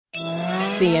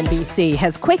CNBC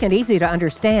has quick and easy to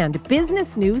understand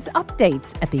business news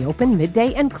updates at the open,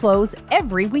 midday, and close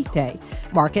every weekday.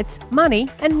 Markets, money,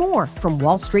 and more from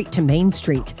Wall Street to Main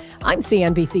Street. I'm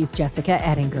CNBC's Jessica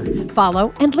Ettinger.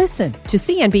 Follow and listen to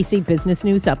CNBC Business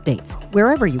News Updates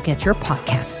wherever you get your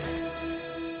podcasts.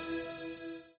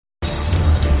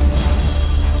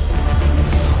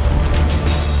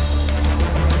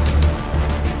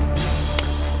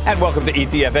 And welcome to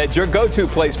ETF Edge, your go-to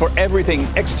place for everything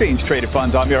exchange-traded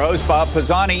funds. I'm your host, Bob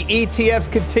Pisani.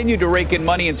 ETFs continue to rake in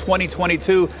money in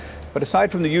 2022. But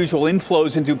aside from the usual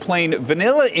inflows into plain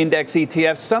vanilla index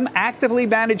ETFs, some actively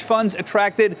managed funds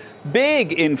attracted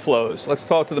big inflows. Let's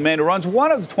talk to the man who runs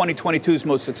one of 2022's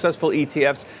most successful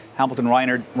ETFs. Hamilton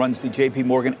Reinert runs the JP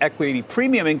Morgan Equity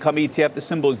Premium Income ETF. The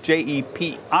symbol is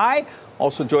JEPI.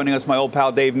 Also joining us, my old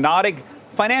pal Dave Nottig,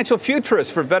 financial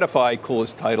futurist for VettaFi,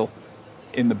 coolest title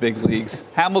in the big leagues.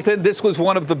 Hamilton, this was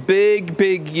one of the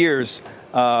big years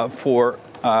for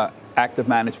active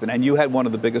management, and you had one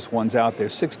of the biggest ones out there.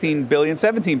 17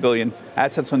 billion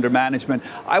assets under management.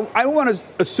 I want to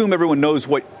assume everyone knows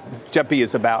what JEPI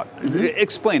is about. Mm-hmm.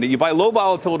 Explain it. You buy low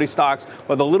volatility stocks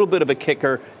with a little bit of a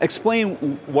kicker. Explain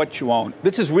what you own.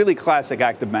 This is really classic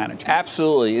active management.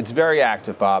 Absolutely. It's very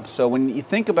active, Bob. So when you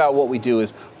think about what we do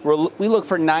is we look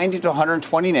for 90 to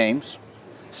 120 names,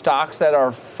 stocks that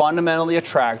are fundamentally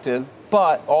attractive,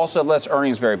 but also have less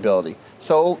earnings variability.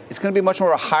 So it's going to be much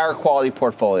more of a higher quality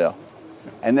portfolio.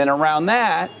 And then around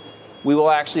that, we will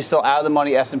actually sell out of the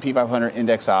money S&P 500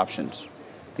 index options.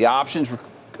 The options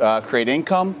create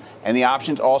income, and the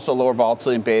options also lower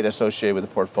volatility and beta associated with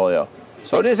the portfolio.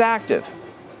 So it is active.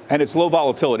 And it's low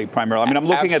volatility primarily. I mean, I'm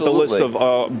looking Absolutely. at the list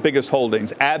of biggest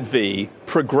holdings. AbbVie,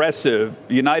 Progressive,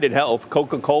 United Health,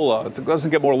 Coca-Cola. It doesn't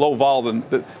get more low vol than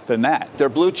that. They're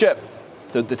blue chip.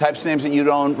 The types of names that you'd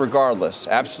own regardless.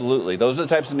 Absolutely. Those are the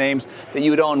types of names that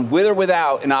you would own with or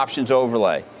without an options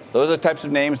overlay. Those are the types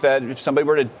of names that if somebody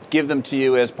were to give them to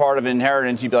you as part of an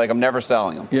inheritance, you'd be like, I'm never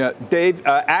selling them. Yeah, Dave,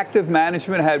 active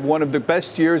management had one of the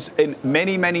best years in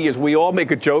many years. We all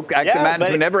make a joke. Active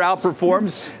management never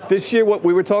outperforms. This year, what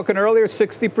we were talking earlier,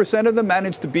 60% of them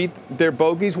managed to beat their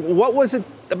bogeys. What was it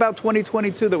about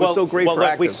 2022 that was so great for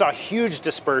active? We saw huge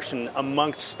dispersion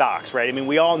amongst stocks, right? I mean,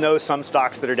 we all know some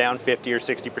stocks that are down 50 or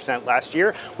 60% last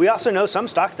year. We also know some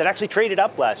stocks that actually traded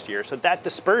up last year. So that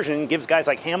dispersion gives guys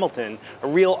like Hamilton a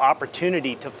real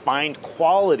opportunity to find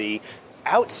quality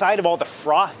outside of all the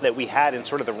froth that we had in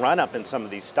sort of the run-up in some of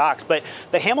these stocks. But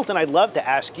Hamilton, I'd love to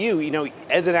ask you,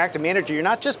 as an active manager, you're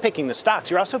not just picking the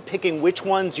stocks, you're also picking which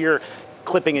ones you're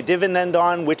clipping a dividend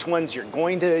on, which ones you're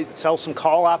going to sell some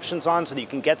call options on so that you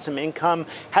can get some income.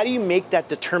 How do you make that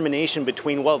determination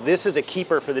between, well, this is a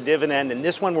keeper for the dividend and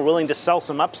this one we're willing to sell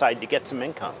some upside to get some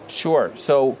income? Sure.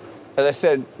 So, as I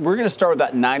said, we're going to start with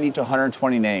about 90 to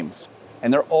 120 names.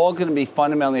 And they're all going to be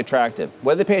fundamentally attractive,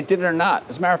 whether they pay a dividend or not.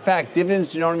 As a matter of fact,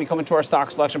 dividends don't even come into our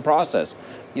stock selection process.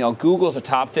 Google's a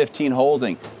top 15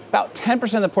 holding. About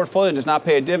 10% of the portfolio does not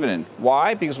pay a dividend.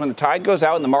 Why? Because when the tide goes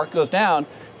out and the market goes down,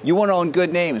 you want to own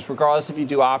good names, regardless if you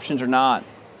do options or not.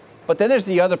 But then there's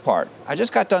the other part. I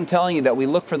just got done telling you that we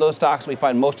look for those stocks we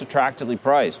find most attractively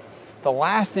priced. The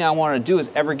last thing I want to do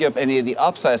is ever give up any of the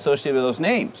upside associated with those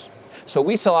names. So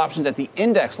we sell options at the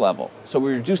index level. So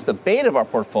we reduce the beta of our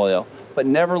portfolio, but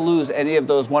never lose any of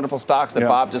those wonderful stocks that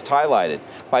Bob just highlighted.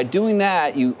 By doing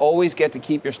that, you always get to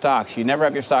keep your stocks. You never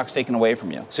have your stocks taken away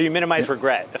from you. So you minimize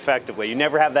regret, effectively. You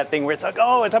never have that thing where it's like,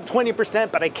 oh, it's up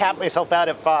 20%, but I capped myself out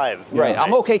at 5%. Right.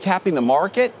 I'm okay capping the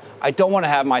market. I don't want to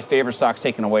have my favorite stocks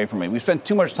taken away from me. We spend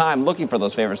too much time looking for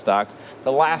those favorite stocks.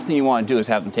 The last thing you want to do is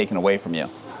have them taken away from you.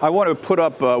 I want to put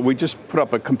up, we just put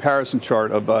up a comparison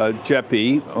chart of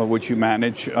JEPI, which you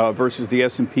manage, versus the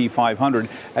S&P 500.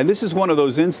 And this is one of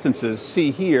those instances,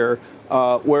 see here,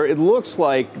 where it looks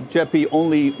like JEPI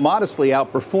only modestly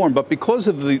outperformed. But because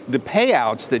of the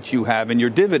payouts that you have in your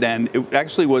dividend, it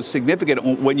actually was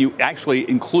significant when you actually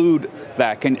include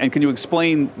that. Can you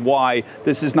explain why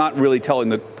this is not really telling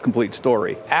the complete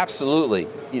story? Absolutely.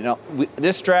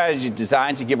 This strategy is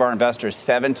designed to give our investors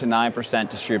 7 to 9%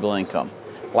 distributable income.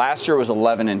 Last year was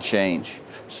 11 and change.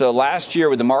 So last year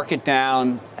with the market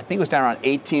down, I think it was down around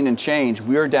 18 and change,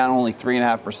 we were down only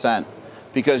 3.5%.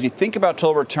 Because you think about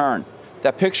total return,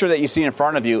 that picture that you see in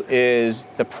front of you is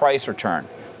the price return.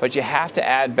 But you have to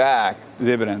add back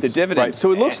dividends. The dividends. Right.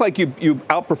 So it looks like you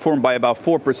outperformed by about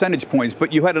 4 percentage points,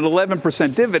 but you had an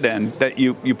 11% dividend that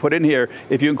you put in here.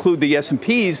 If you include the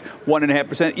S&P's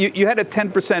 1.5%, you had a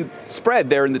 10% spread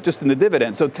there just in the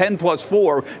dividend. So 10 plus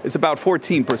 4 is about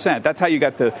 14%. That's how you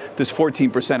got this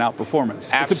 14%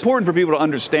 outperformance. It's important for people to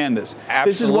understand this.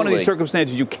 Absolutely. This is one of these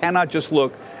circumstances you cannot just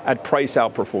look at price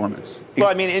outperformance. Well,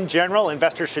 I mean, in general,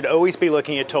 investors should always be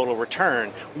looking at total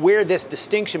return. Where this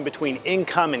distinction between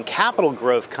income and capital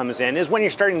growth comes in is when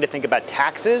you're starting to think about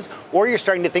taxes, or you're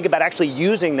starting to think about actually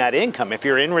using that income. If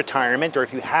you're in retirement, or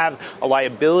if you have a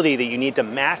liability that you need to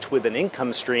match with an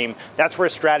income stream, that's where a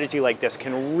strategy like this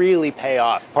can really pay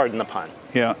off, pardon the pun.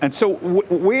 Yeah, and so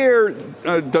where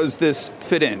does this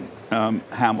fit in,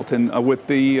 Hamilton, with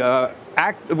the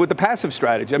passive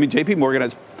strategy? I mean, J.P. Morgan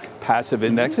has passive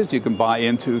indexes you can buy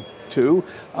into too.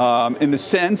 In a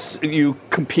sense, you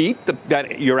compete,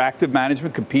 that your active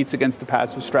management competes against the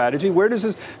passive strategy. Where does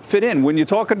this fit in? When you're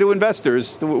talking to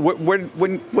investors,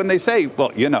 when they say,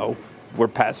 well, we're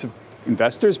passive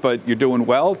investors, but you're doing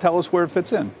well, tell us where it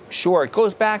fits in. Sure. It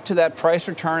goes back to that price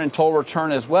return and total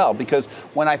return as well, because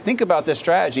when I think about this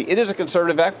strategy, it is a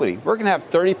conservative equity. We're going to have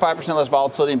 35% less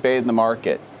volatility and beta in the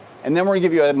market. And then we're going to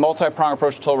give you a multi-pronged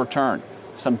approach to total return.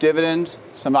 Some dividends,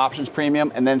 some options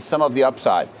premium, and then some of the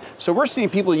upside. So we're seeing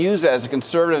people use it as a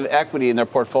conservative equity in their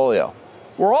portfolio.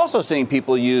 We're also seeing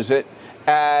people use it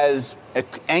as an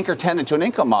anchor tenant to an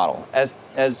income model.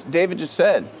 As David just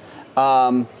said,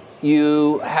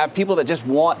 you have people that just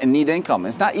want and need income.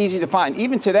 It's not easy to find.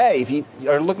 Even today, if you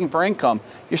are looking for income,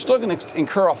 you're still going to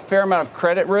incur a fair amount of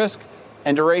credit risk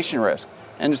and duration risk.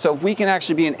 And so if we can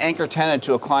actually be an anchor tenant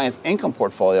to a client's income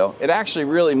portfolio, it actually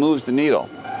really moves the needle.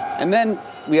 And then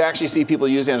we actually see people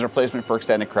use it as a replacement for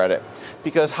extended credit,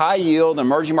 because high yield,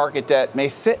 emerging market debt may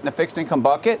sit in a fixed income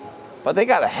bucket, but they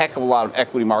got a heck of a lot of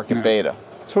equity market beta.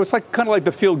 So it's kind of like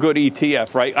the feel-good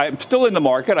ETF, right? I'm still in the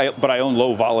market, but I own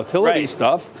low volatility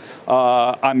stuff.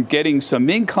 I'm getting some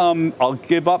income. I'll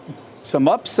give up some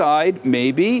upside,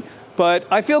 maybe. But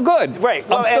I feel good. Right.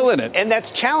 Well, I'm still in it. And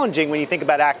that's challenging when you think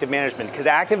about active management, because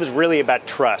active is really about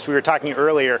trust. We were talking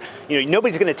earlier,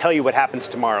 nobody's going to tell you what happens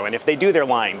tomorrow. And if they do, they're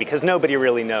lying, because nobody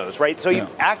really knows, right? So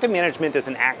active management is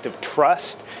an act of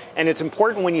trust. And it's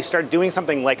important when you start doing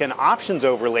something like an options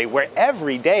overlay, where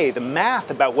every day the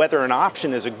math about whether an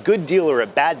option is a good deal or a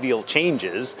bad deal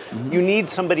changes. Mm-hmm. You need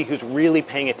somebody who's really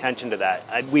paying attention to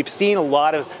that. We've seen a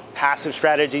lot of passive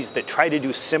strategies that try to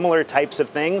do similar types of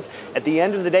things. At the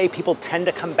end of the day, people tend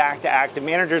to come back to active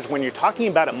managers when you're talking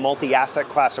about a multi-asset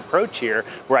class approach here,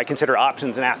 where I consider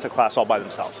options an asset class all by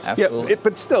themselves. Absolutely. Yeah,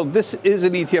 but still, this is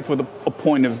an ETF with a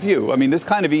point of view. I mean, this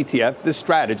kind of ETF, this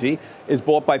strategy, is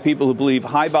bought by people who believe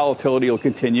high volatility will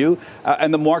continue,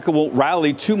 and the market won't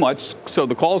rally too much, so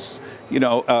the calls,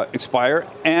 expire,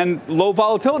 and low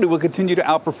volatility will continue to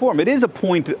outperform. It is a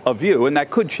point of view, and that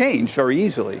could change very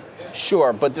easily.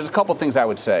 Sure, but there's a couple things I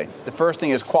would say. The first thing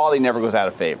is quality never goes out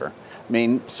of favor. I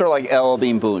mean, sort of like LL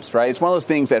Bean Boots, right? It's one of those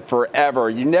things that forever,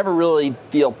 you never really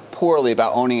feel poorly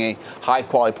about owning a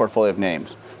high-quality portfolio of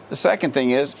names. The second thing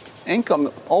is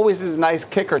income always is a nice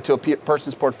kicker to a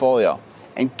person's portfolio.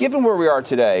 And given where we are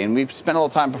today, and we've spent a little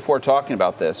time before talking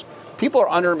about this, people are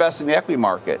underinvested in the equity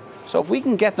market. So if we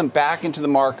can get them back into the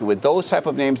market with those type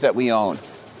of names that we own,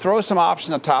 throw some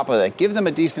options on top of that, give them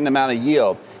a decent amount of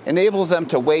yield, enables them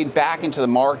to wade back into the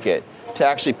market to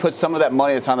actually put some of that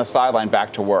money that's on the sideline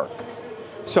back to work.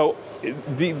 So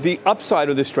the upside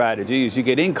of this strategy is you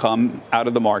get income out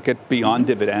of the market beyond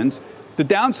dividends. The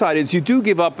downside is you do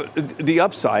give up the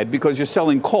upside because you're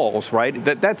selling calls, right?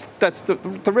 That's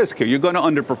the risk here. You're going to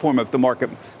underperform if the market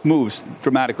moves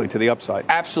dramatically to the upside.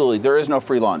 Absolutely. There is no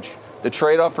free lunch. The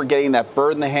trade-off for getting that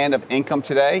bird in the hand of income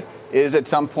today is at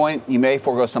some point you may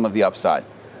forego some of the upside.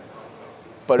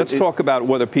 But let's talk about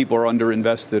whether people are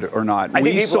underinvested or not.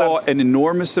 We saw an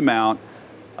enormous amount,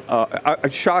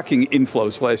 shocking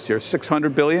inflows last year,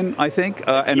 $600 billion, I think,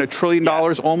 and $1 trillion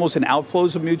almost in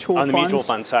outflows of mutual funds. On the mutual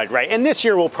fund side, right. And this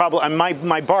year we'll probably,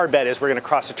 my bar bet is we're going to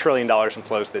cross $1 trillion in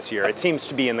flows this year. It seems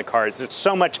to be in the cards. There's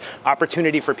so much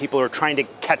opportunity for people who are trying to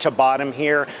catch a bottom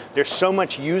here. There's so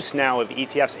much use now of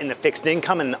ETFs in the fixed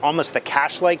income and almost the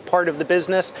cash-like part of the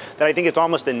business that I think it's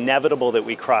almost inevitable that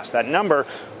we cross that number.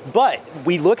 But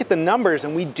we look at the numbers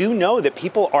and we do know that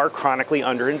people are chronically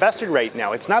underinvested right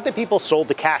now. It's not that people sold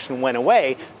the cash and went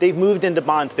away. They've moved into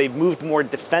bonds. They've moved more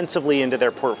defensively into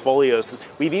their portfolios.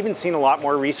 We've even seen a lot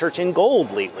more research in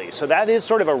gold lately. So that is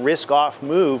sort of a risk-off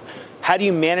move. How do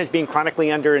you manage being chronically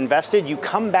underinvested? You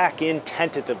come back in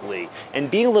tentatively,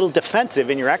 and being a little defensive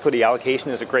in your equity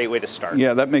allocation is a great way to start.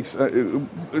 Yeah, that makes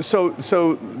so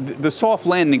the soft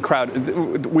landing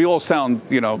crowd. We all sound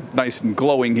nice and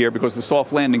glowing here because the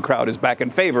soft landing crowd is back in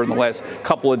favor in the last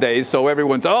couple of days. So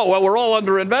everyone's we're all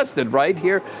underinvested right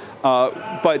here,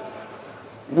 but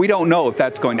we don't know if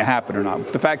that's going to happen or not.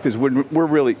 The fact is, we're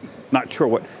really not sure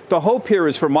what. The hope here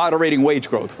is for moderating wage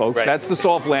growth, folks. Right. That's the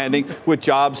soft landing with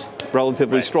jobs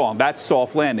relatively strong. That's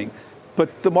soft landing.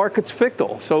 But the market's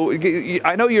fickle. So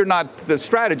I know you're not the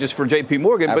strategist for JP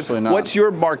Morgan, Absolutely but not. What's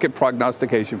your market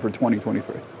prognostication for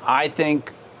 2023? I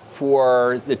think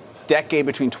for the decade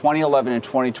between 2011 and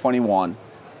 2021,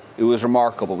 it was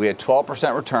remarkable. We had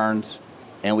 12% returns,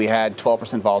 and we had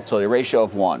 12% volatility, a ratio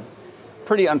of 1.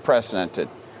 Pretty unprecedented.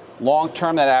 Long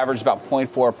term, that average is about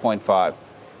 0.4, 0.5.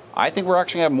 I think we're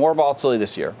actually going to have more volatility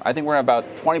this year. I think we're going to have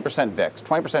about 20% VIX,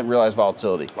 20% realized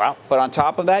volatility. Wow. But on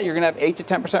top of that, you're going to have 8 to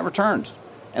 10% returns.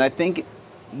 And I think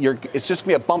it's just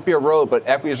going to be a bumpier road, but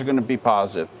equities are going to be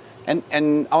positive. And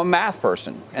I'm a math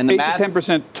person. And the 8 to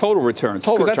 10% total returns.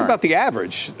 Total That's return. about the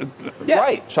average. Yeah.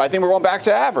 Right. So I think we're going back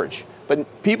to average.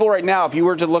 But people right now, if you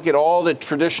were to look at all the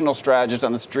traditional strategists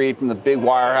on the street from the big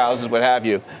wirehouses, what have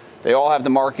you, they all have the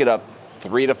market up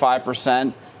 3 to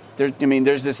 5%.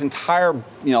 There's this entire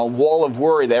wall of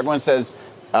worry that everyone says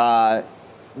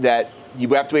that you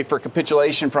have to wait for a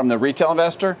capitulation from the retail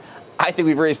investor. I think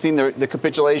we've already seen the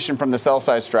capitulation from the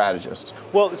sell-side strategist.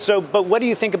 Well, but what do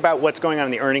you think about what's going on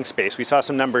in the earnings space? We saw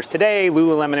some numbers today,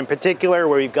 Lululemon in particular,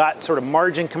 where we've got sort of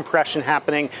margin compression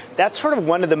happening. That's sort of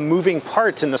one of the moving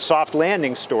parts in the soft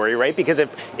landing story, right? Because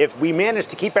if we manage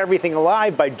to keep everything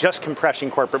alive by just compressing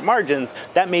corporate margins,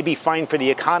 that may be fine for the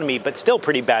economy, but still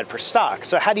pretty bad for stocks.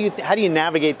 So how do you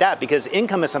navigate that? Because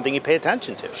income is something you pay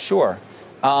attention to. Sure.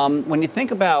 When you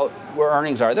think about where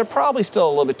earnings are, they're probably still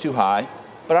a little bit too high.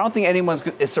 But I don't think anyone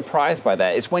is surprised by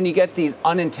that. It's when you get these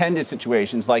unintended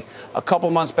situations, like a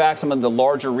couple months back, some of the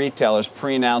larger retailers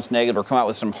pre-announced negative or come out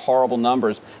with some horrible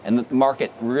numbers, and the market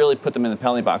really put them in the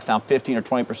penalty box, down 15 or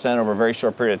 20% over a very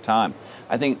short period of time.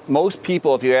 I think most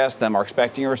people, if you ask them, are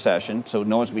expecting a recession, so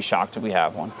no one's going to be shocked if we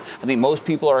have one. I think most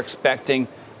people are expecting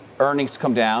earnings to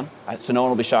come down, so no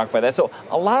one will be shocked by that. So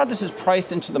a lot of this is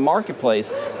priced into the marketplace,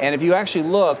 and if you actually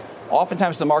look,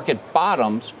 oftentimes the market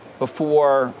bottoms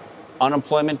before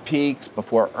unemployment peaks,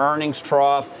 before earnings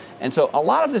trough. And so a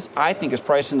lot of this, I think, is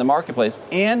priced in the marketplace.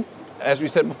 And as we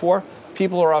said before,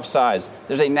 people are off sides.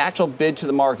 There's a natural bid to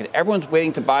the market. Everyone's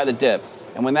waiting to buy the dip.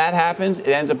 And when that happens, it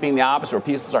ends up being the opposite, where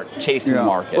people start chasing the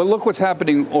market. Well, look what's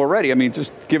happening already. I mean,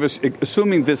 just give us,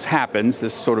 assuming this happens,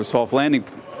 this sort of soft landing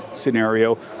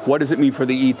scenario, what does it mean for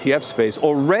the ETF space?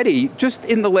 Already, just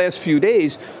in the last few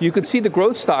days, you can see the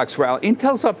growth stocks rally.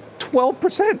 Intel's up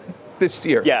 12%. This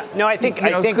year. Yeah. No, I think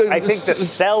the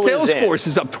sell is in. Salesforce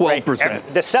is up 12%.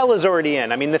 Right. The sell is already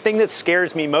in. I mean, the thing that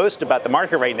scares me most about the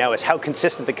market right now is how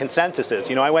consistent the consensus is.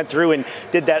 I went through and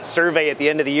did that survey at the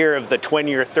end of the year of the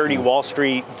 20 or 30 Wall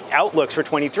Street outlooks for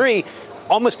 23.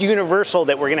 Almost universal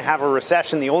that we're going to have a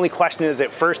recession. The only question is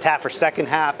it first half or second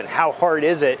half, and how hard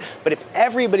is it? But if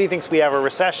everybody thinks we have a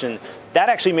recession, that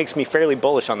actually makes me fairly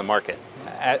bullish on the market.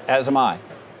 As am I.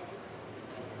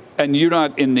 And you're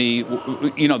not in the,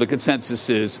 the consensus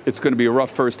is it's going to be a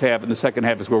rough first half, and the second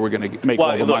half is where we're going to make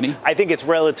all the money? I think it's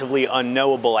relatively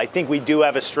unknowable. I think we do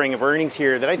have a string of earnings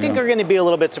here that I think are going to be a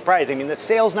little bit surprising. I mean, the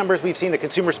sales numbers we've seen, the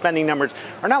consumer spending numbers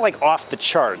are not like off the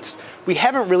charts. We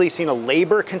haven't really seen a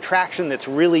labor contraction that's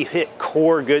really hit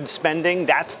core goods spending.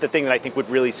 That's the thing that I think would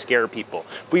really scare people.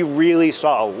 We really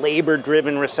saw a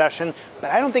labor-driven recession, but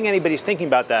I don't think anybody's thinking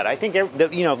about that. I think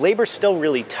labor's still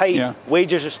really tight. Yeah.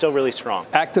 Wages are still really strong.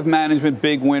 Active management,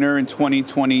 big winner in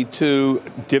 2022.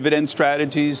 Dividend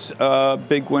strategies,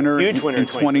 big winner. Huge winner in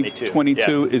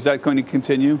 2022. Yeah. Is that going to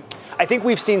continue? I think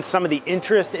we've seen some of the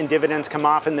interest in dividends come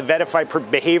off. In the VettaFi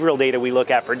behavioral data we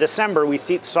look at for December, we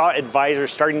saw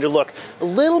advisors starting to look a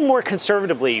little more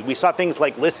conservatively. We saw things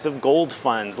like lists of gold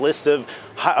funds, lists of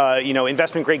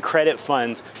investment-grade credit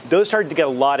funds. Those started to get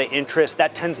a lot of interest.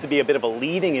 That tends to be a bit of a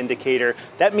leading indicator.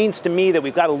 That means to me that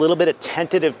we've got a little bit of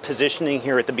tentative positioning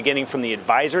here at the beginning from the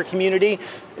advisor community.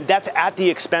 That's at the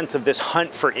expense of this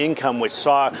hunt for income, which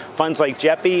saw funds like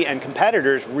JEPI and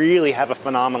competitors really have a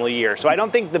phenomenal year. So I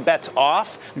don't think the bet's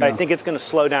off, but I think it's going to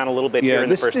slow down a little bit here in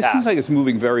the first half. This seems like it's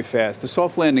moving very fast. The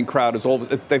soft landing crowd is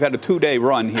they've had a 2-day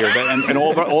run here, and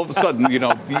all of a sudden, you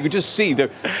can just see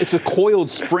it's a coiled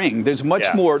spring. There's much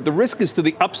more, the risk is to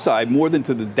the upside more than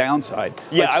to the downside.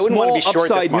 Yeah, like I wouldn't want to be short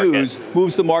this upside market. news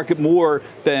moves the market more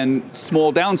than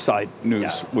small downside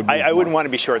news would move. I wouldn't want to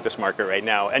be short this market right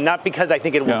now. And not because I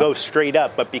think it will go straight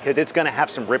up, but because it's going to have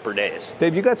some ripper days.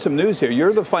 Dave, you got some news here.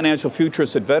 You're the financial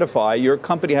futurist at VettaFi. Your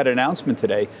company had an announcement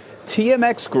today.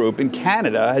 TMX Group in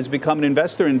Canada has become an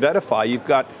investor in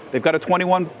VettaFi. They've got a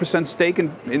 21% stake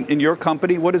in your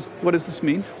company. What does this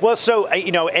mean? Well, so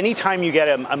anytime you get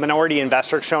a minority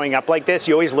investor showing up like this,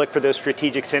 you always look for those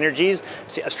strategic synergies.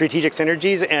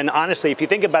 And honestly, if you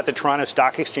think about the Toronto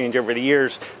Stock Exchange over the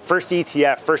years, first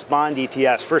ETF, first bond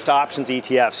ETFs, first options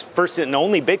ETFs, first and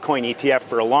only Bitcoin ETF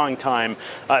for a long time,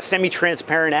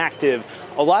 semi-transparent active.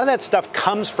 A lot of that stuff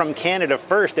comes from Canada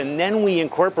first, and then we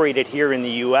incorporate it here in the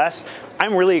U.S.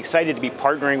 I'm really excited to be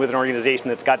partnering with an organization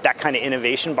that's got that kind of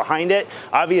innovation behind it.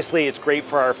 Obviously, it's great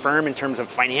for our firm in terms of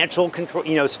financial control,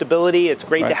 stability. It's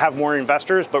great to have more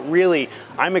investors, but really,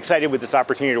 I'm excited with this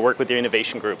opportunity to work with the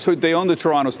innovation group. So they own the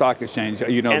Toronto Stock Exchange.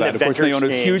 You know and that. Of course, they own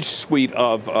a huge suite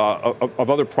of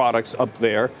other products up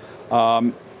there.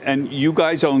 And you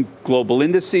guys own global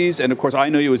indices, and of course, I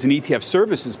know you as an ETF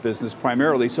services business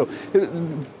primarily. So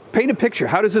paint a picture.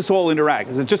 How does this all interact?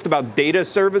 Is it just about data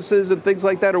services and things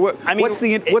like that, or what? What's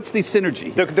the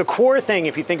synergy? The core thing,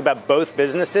 if you think about both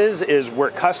businesses, is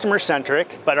we're customer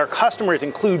centric, but our customers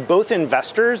include both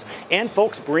investors and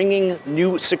folks bringing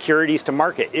new securities to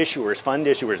market, issuers, fund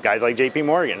issuers, guys like JP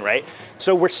Morgan, right?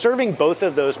 So we're serving both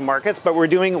of those markets, but we're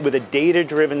doing it with a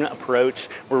data-driven approach.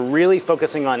 We're really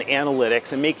focusing on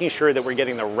analytics and making sure that we're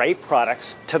getting the right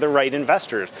products to the right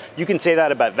investors. You can say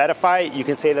that about VettaFi. You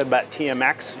can say that about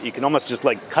TMX. You can almost just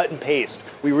cut and paste.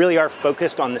 We really are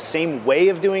focused on the same way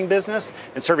of doing business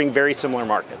and serving very similar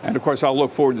markets. And of course, I'll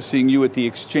look forward to seeing you at the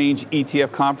Exchange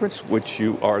ETF Conference, which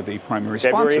you are the primary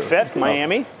February sponsor. 5th,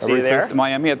 Miami. See you there. 5th,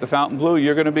 Miami at the Fontainebleau.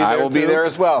 You're going to be there. I will be there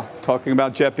as well. Talking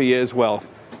about JEPI as well.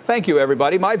 Thank you,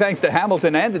 everybody. My thanks to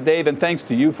Hamilton and to Dave, and thanks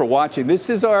to you for watching. This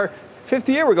is our 5th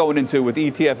year we're going into with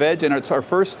ETF Edge, and it's our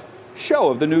first show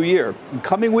of the new year. In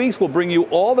coming weeks, we'll bring you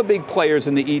all the big players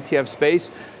in the ETF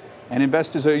space and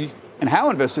how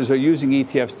investors are using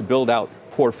ETFs to build out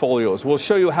portfolios. We'll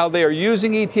show you how they are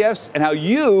using ETFs and how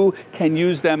you can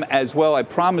use them as well. I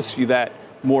promise you that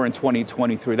more in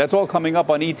 2023. That's all coming up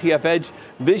on ETF Edge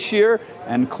this year,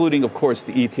 including, of course,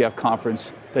 the ETF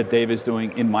conference that Dave is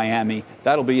doing in Miami.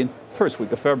 That'll be in first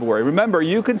week of February. Remember,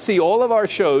 you can see all of our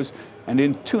shows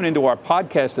and tune into our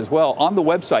podcast as well on the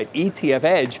website,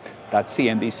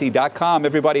 etfedge.cnbc.com.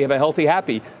 Everybody have a healthy,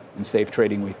 happy, and safe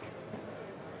trading week.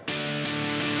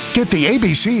 Get the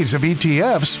ABCs of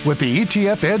ETFs with the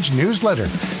ETF Edge newsletter.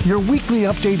 Your weekly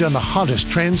update on the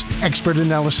hottest trends, expert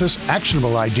analysis,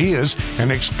 actionable ideas,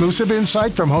 and exclusive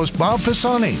insight from host Bob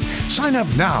Pisani. Sign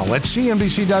up now at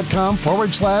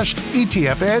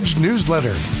cnbc.com/ETF Edge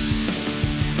newsletter.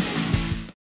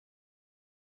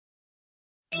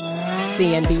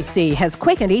 CNBC has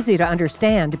quick and easy to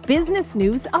understand business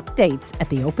news updates at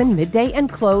the open, midday,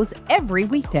 and close every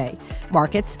weekday.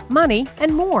 Markets, money,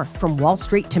 and more from Wall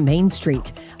Street to Main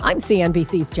Street. I'm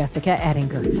CNBC's Jessica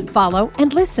Ettinger. Follow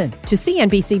and listen to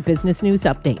CNBC Business News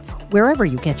Updates wherever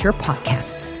you get your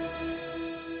podcasts.